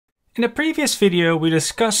In a previous video, we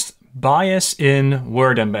discussed bias in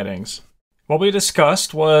word embeddings. What we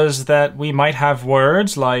discussed was that we might have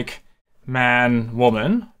words like man,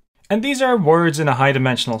 woman, and these are words in a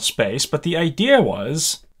high-dimensional space, but the idea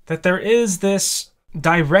was that there is this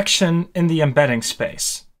direction in the embedding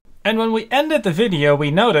space. And when we ended the video, we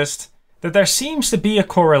noticed that there seems to be a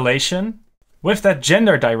correlation with that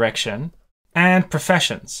gender direction and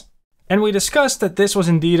professions. And we discussed that this was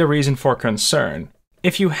indeed a reason for concern.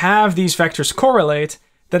 If you have these vectors correlate,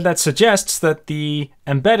 then that suggests that the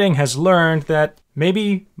embedding has learned that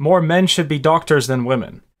maybe more men should be doctors than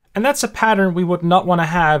women. And that's a pattern we would not want to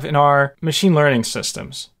have in our machine learning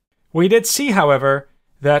systems. We did see, however,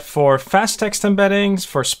 that for fast text embeddings,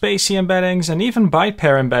 for spacey embeddings, and even byte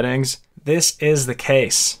pair embeddings, this is the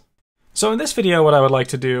case. So in this video, what I would like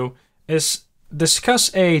to do is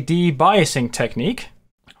discuss a de-biasing technique,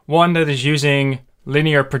 one that is using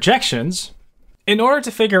linear projections, in order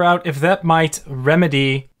to figure out if that might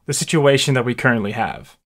remedy the situation that we currently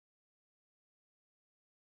have.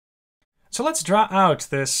 So let's draw out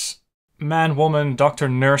this man-woman,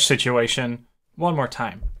 doctor-nurse situation one more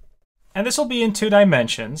time. And this will be in 2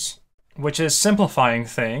 dimensions, which is simplifying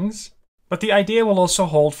things, but the idea will also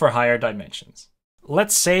hold for higher dimensions.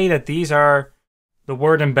 Let's say that these are the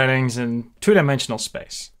word embeddings in 2-dimensional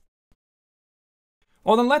space.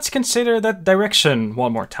 Well, then let's consider that direction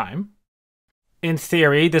one more time. In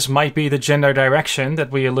theory, this might be the gender direction that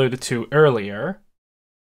we alluded to earlier.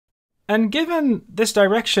 And given this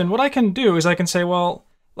direction, what I can do is I can say, well,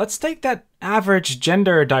 let's take that average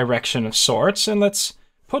gender direction of sorts and let's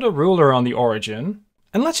put a ruler on the origin,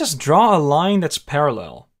 and let's just draw a line that's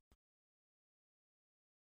parallel.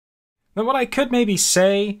 Then what I could maybe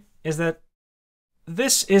say is that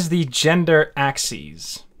this is the gender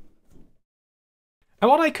axes. And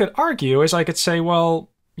what I could argue is I could say, well,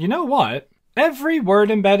 you know what? Every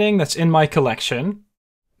word embedding that's in my collection,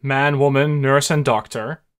 man, woman, nurse, and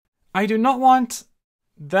doctor, I do not want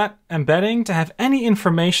that embedding to have any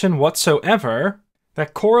information whatsoever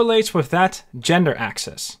that correlates with that gender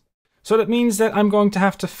axis. So that means that I'm going to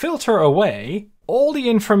have to filter away all the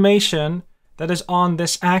information that is on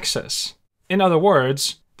this axis. In other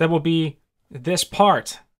words, that will be this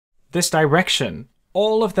part, this direction.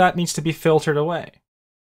 All of that needs to be filtered away.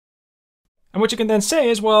 And what you can then say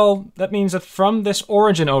is, well, that means that from this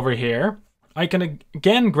origin over here, I can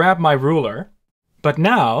again grab my ruler, but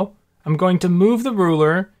now I'm going to move the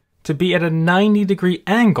ruler to be at a 90-degree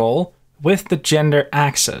angle with the gender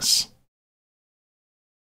axis.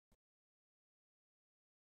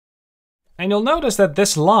 And you'll notice that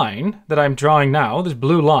this line that I'm drawing now, this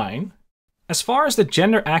blue line, as far as the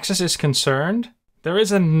gender axis is concerned, there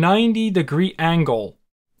is a 90-degree angle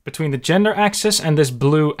between the gender axis and this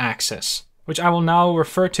blue axis, which I will now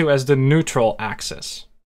refer to as the neutral axis.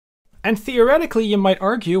 And theoretically, you might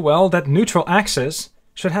argue, well, that neutral axis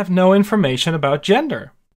should have no information about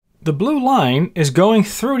gender. The blue line is going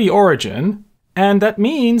through the origin, and that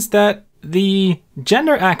means that the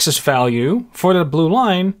gender axis value for the blue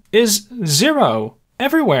line is 0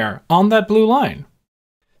 everywhere on that blue line.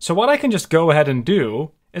 So what I can just go ahead and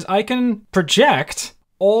do is I can project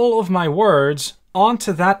all of my words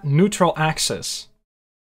onto that neutral axis.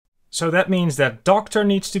 So that means that doctor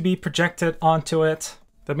needs to be projected onto it.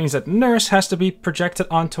 That means that nurse has to be projected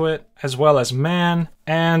onto it, as well as man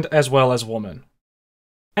and as well as woman.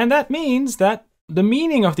 And that means that the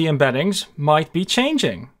meaning of the embeddings might be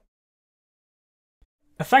changing.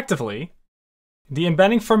 Effectively, the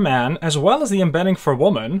embedding for man as well as the embedding for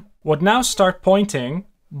woman would now start pointing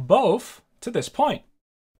both to this point.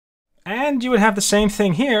 And you would have the same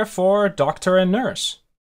thing here for doctor and nurse.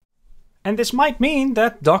 And this might mean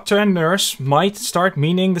that doctor and nurse might start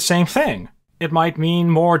meaning the same thing. It might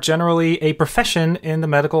mean more generally a profession in the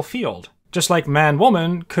medical field. Just like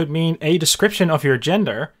man-woman could mean a description of your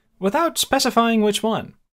gender without specifying which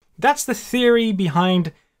one. That's the theory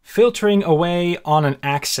behind filtering away on an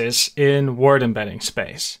axis in word embedding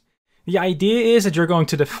space. The idea is that you're going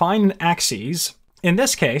to define an axis, in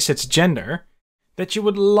this case it's gender, that you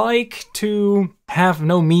would like to have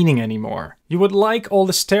no meaning anymore. You would like all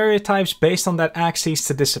the stereotypes based on that axis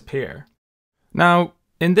to disappear. Now,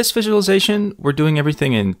 in this visualization, we're doing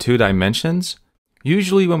everything in 2 dimensions.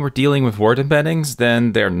 Usually when we're dealing with word embeddings,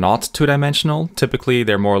 then they're not 2-dimensional. Typically,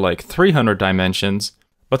 they're more like 300 dimensions,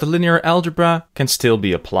 but the linear algebra can still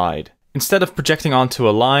be applied. Instead of projecting onto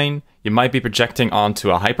a line, you might be projecting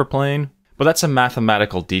onto a hyperplane, but that's a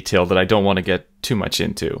mathematical detail that I don't want to get too much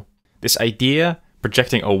into. This idea,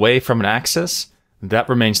 projecting away from an axis, that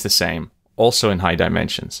remains the same, also in high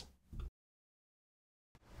dimensions.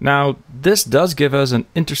 Now, this does give us an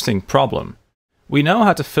interesting problem. We know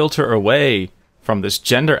how to filter away from this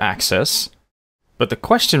gender axis, but the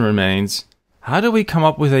question remains, how do we come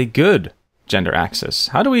up with a good gender axis?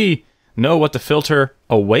 How do we know what to filter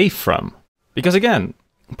away from? Because again,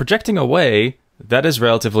 projecting away, that is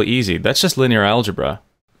relatively easy. That's just linear algebra.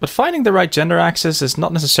 But finding the right gender axis is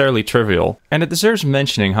not necessarily trivial, and it deserves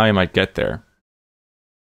mentioning how you might get there.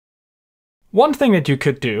 One thing that you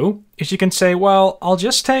could do is you can say, well, I'll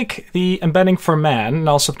just take the embedding for man, and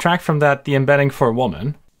I'll subtract from that the embedding for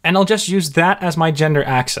woman, and I'll just use that as my gender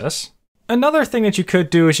axis. Another thing that you could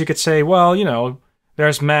do is you could say, well, you know,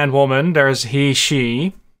 there's man, woman, there's he,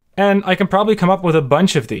 she, and I can probably come up with a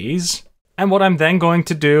bunch of these. And what I'm then going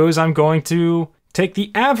to do is I'm going to take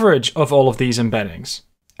the average of all of these embeddings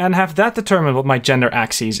and have that determine what my gender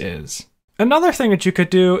axis is. Another thing that you could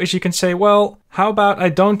do is you can say, well, how about I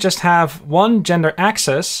don't just have one gender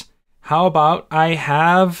axis, how about I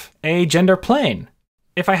have a gender plane?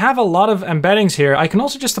 If I have a lot of embeddings here, I can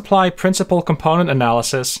also just apply principal component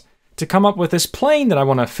analysis to come up with this plane that I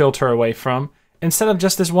want to filter away from, instead of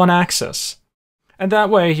just this one axis. And that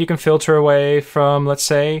way you can filter away from, let's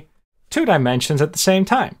say, 2 dimensions at the same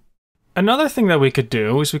time. Another thing that we could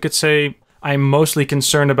do is we could say, I'm mostly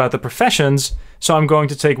concerned about the professions, so I'm going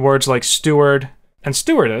to take words like steward and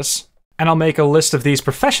stewardess, and I'll make a list of these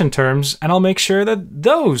profession terms, and I'll make sure that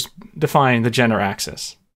those define the gender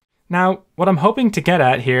axis. Now, what I'm hoping to get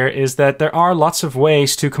at here is that there are lots of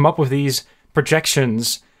ways to come up with these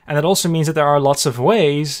projections, and that also means that there are lots of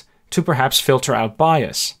ways to perhaps filter out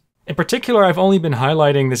bias. In particular, I've only been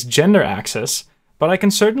highlighting this gender axis, but I can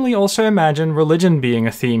certainly also imagine religion being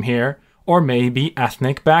a theme here, or maybe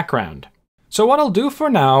ethnic background. So what I'll do for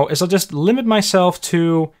now is I'll just limit myself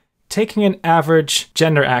to taking an average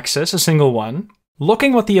gender axis, a single one,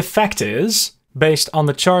 looking what the effect is, based on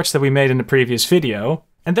the charts that we made in the previous video,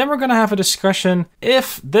 and then we're going to have a discussion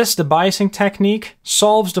if this debiasing technique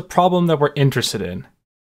solves the problem that we're interested in.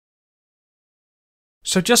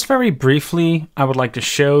 So just very briefly, I would like to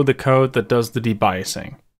show the code that does the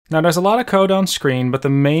debiasing. Now there's a lot of code on screen, but the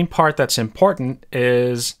main part that's important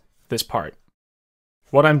is this part.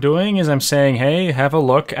 What I'm doing is I'm saying, hey, have a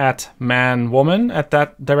look at man, woman at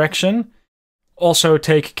that direction. Also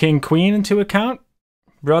take king, queen into account,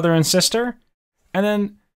 brother and sister. And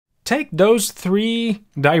then take those 3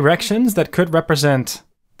 directions that could represent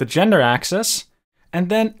the gender axis, and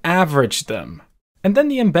then average them. And then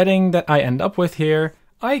the embedding that I end up with here,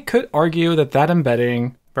 I could argue that that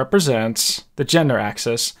embedding represents the gender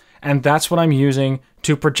axis, and that's what I'm using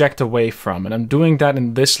to project away from. And I'm doing that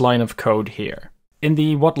in this line of code here. In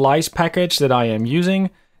the what lies package that I am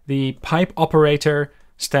using, the pipe operator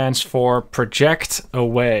stands for project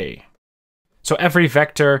away. So every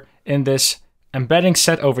vector in this embedding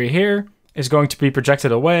set over here is going to be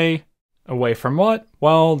projected away. Away from what?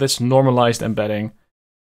 Well, this normalized embedding.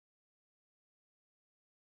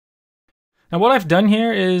 Now what I've done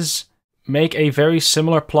here is make a very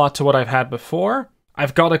similar plot to what I've had before.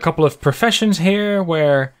 I've got a couple of professions here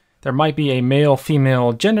where there might be a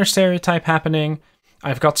male-female gender stereotype happening.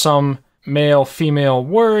 I've got some male-female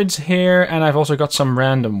words here, and I've also got some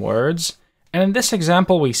random words. And in this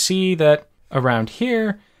example, we see that around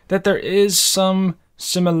here, that there is some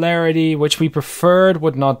similarity which we preferred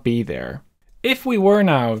would not be there. If we were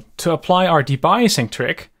now to apply our debiasing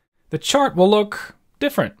trick, the chart will look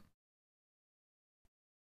different.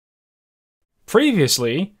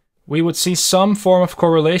 Previously, we would see some form of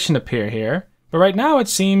correlation appear here, but right now it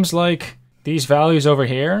seems like these values over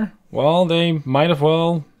here, well, they might as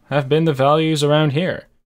well have been the values around here.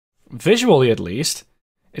 Visually at least,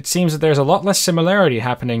 it seems that there's a lot less similarity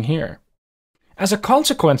happening here. As a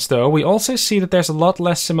consequence though, we also see that there's a lot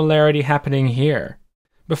less similarity happening here.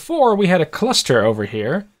 Before we had a cluster over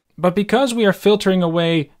here, but because we are filtering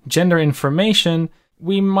away gender information,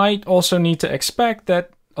 we might also need to expect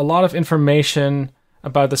that a lot of information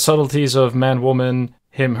about the subtleties of man, woman,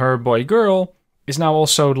 him, her, boy, girl is now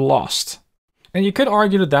also lost. And you could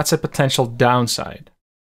argue that that's a potential downside.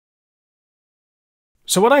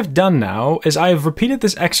 So what I've done now is I've repeated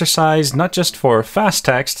this exercise not just for fast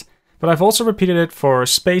text, but I've also repeated it for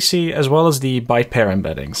spacey as well as the byte pair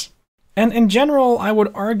embeddings. And in general, I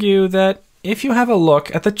would argue that if you have a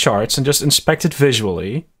look at the charts and just inspect it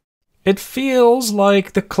visually, it feels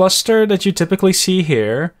like the cluster that you typically see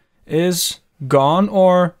here is gone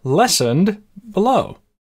or lessened below.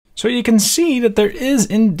 So you can see that there is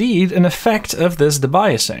indeed an effect of this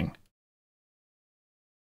debiasing.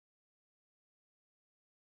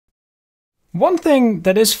 One thing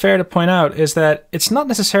that is fair to point out is that it's not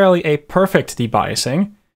necessarily a perfect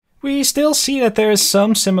debiasing. We still see that there is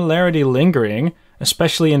some similarity lingering,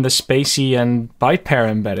 especially in the spacey and byte pair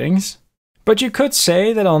embeddings. But you could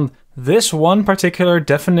say that on this one particular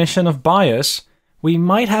definition of bias, we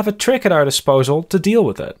might have a trick at our disposal to deal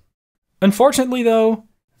with it. Unfortunately though,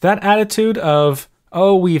 that attitude of,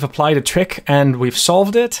 oh, we've applied a trick and we've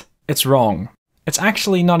solved it, it's wrong. It's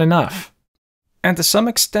actually not enough. And to some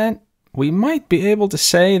extent, we might be able to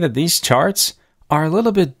say that these charts are a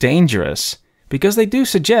little bit dangerous, because they do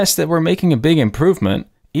suggest that we're making a big improvement,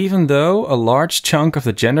 even though a large chunk of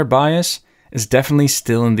the gender bias is definitely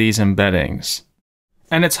still in these embeddings.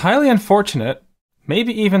 And it's highly unfortunate,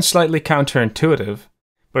 maybe even slightly counterintuitive,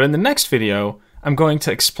 but in the next video, I'm going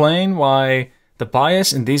to explain why the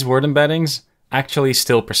bias in these word embeddings actually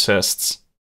still persists.